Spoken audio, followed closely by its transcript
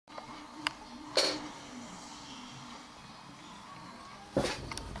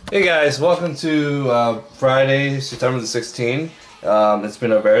Hey guys, welcome to Friday, September the 16th. It's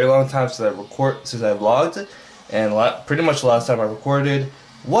been a very long time since I vlogged, and pretty much the last time I recorded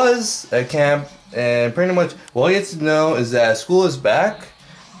was at camp. And pretty much all you have to know is that school is back.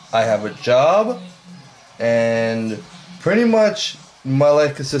 I have a job, and pretty much my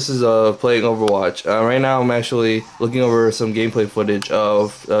life consists of playing Overwatch. Right now, I'm actually looking over some gameplay footage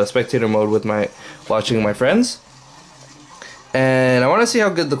of spectator mode with watching my friends. And I want to see how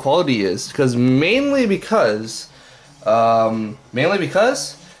good the quality is, because mainly because of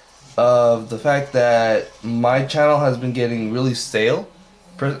the fact that my channel has been getting really stale.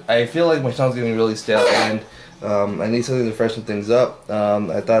 I feel like my channel's getting really stale, and I need something to freshen things up.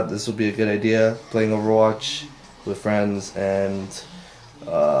 I thought this would be a good idea, playing Overwatch with friends, and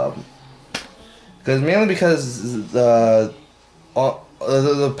mainly because the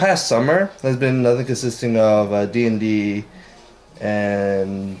past summer has been nothing consisting of D&D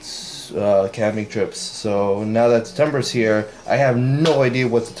and camping trips. So now that September's here, I have no idea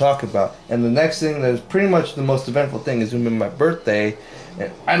what to talk about. And the next thing that is pretty much the most eventful thing is going to be my birthday,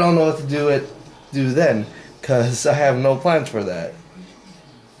 and I don't know what to do then, because I have no plans for that.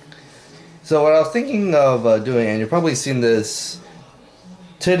 So what I was thinking of doing, and you've probably seen this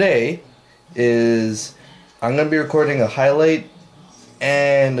today, is I'm going to be recording a highlight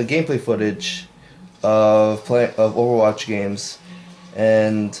and a gameplay footage of Overwatch games.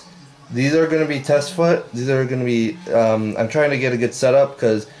 And these are going to be test foot. These are going to be I'm trying to get a good setup,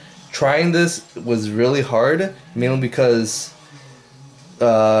 because trying this was really hard, mainly because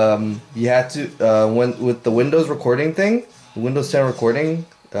you had to with the Windows recording thing, the Windows 10 recording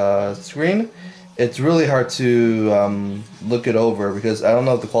screen, it's really hard to look it over, because I don't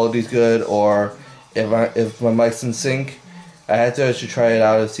know if the quality's good or if my mic's in sync. I had to actually try it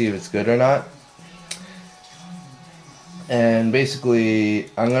out to see if it's good or not. And basically,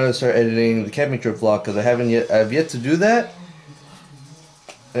 I'm gonna start editing the camping trip vlog, because I've yet to do that.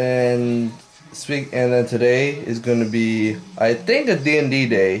 And then today is gonna be, I think, a D&D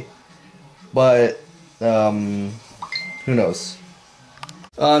day, but who knows?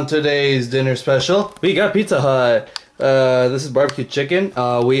 On today's dinner special, we got Pizza Hut. This is barbecue chicken.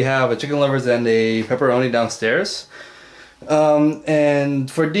 We have a chicken livers and a pepperoni downstairs.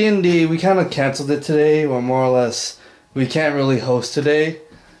 And for D&D, we kind of canceled it today, or more or less. We can't really host today.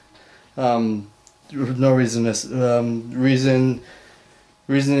 No reason.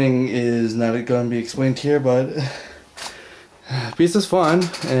 Reasoning is not going to be explained here, but pizza's fun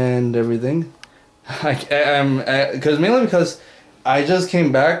and everything. Mainly because I just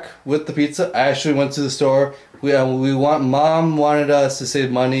came back with the pizza. I actually went to the store. Mom wanted us to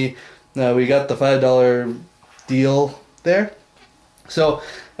save money. We got the $5 deal there. So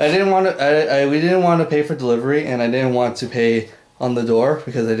we didn't want to pay for delivery, and I didn't want to pay on the door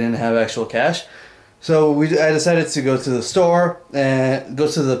because I didn't have actual cash. So I decided to go to the store and go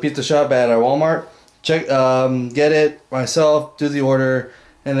to the pizza shop at our Walmart, get it myself, do the order,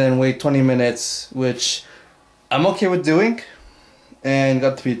 and then wait 20 minutes, which I'm okay with doing, and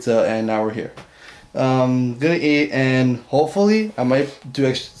got the pizza, and now we're here. Gonna eat, and hopefully I might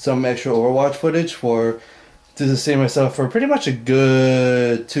do some extra Overwatch footage to sustain myself for pretty much a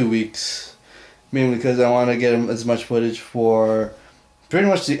good 2 weeks, mainly because I want to get as much footage for pretty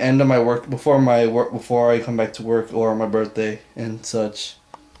much the end of my work, before I come back to work or my birthday and such.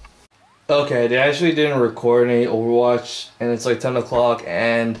 Okay, they actually didn't record any Overwatch, and it's like 10 o'clock,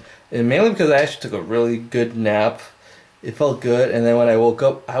 and mainly because I actually took a really good nap. It felt good, and then when I woke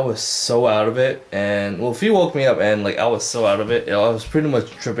up, I was so out of it. And well, Fee woke me up, and like I was so out of it. I was pretty much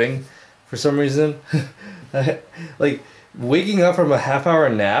tripping for some reason. Like, waking up from a half-hour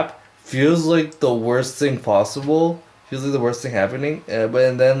nap feels like the worst thing possible. Feels like the worst thing happening.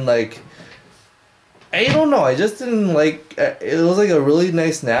 But then, like, I don't know. I just didn't like. It was like a really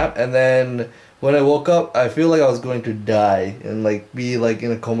nice nap, and then when I woke up, I feel like I was going to die and like be like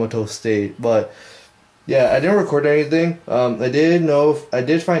in a comatose state. But yeah, I didn't record anything. I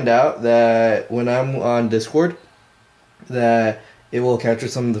did find out that when I'm on Discord, that it will capture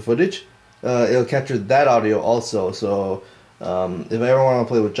some of the footage. It'll capture that audio also. So if I ever want to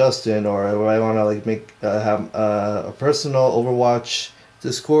play with Justin, or if I want to like have a personal Overwatch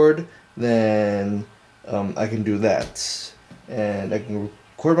Discord, then I can do that, and I can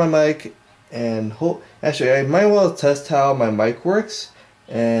record my mic, and actually I might well test how my mic works,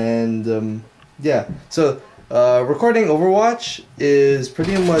 and yeah. So recording Overwatch is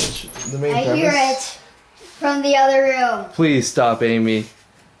pretty much the main premise. I hear it from the other room. Please stop, Amy.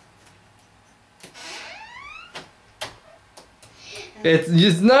 It's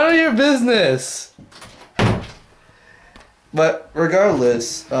just none of your business. But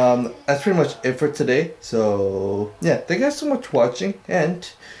regardless, that's pretty much it for today. So yeah, thank you guys so much for watching, and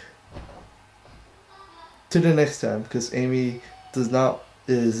to the next time, because Amy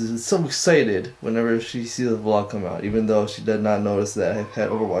is so excited whenever she sees the vlog come out, even though she did not notice that I had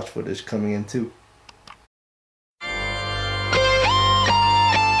Overwatch footage coming in too.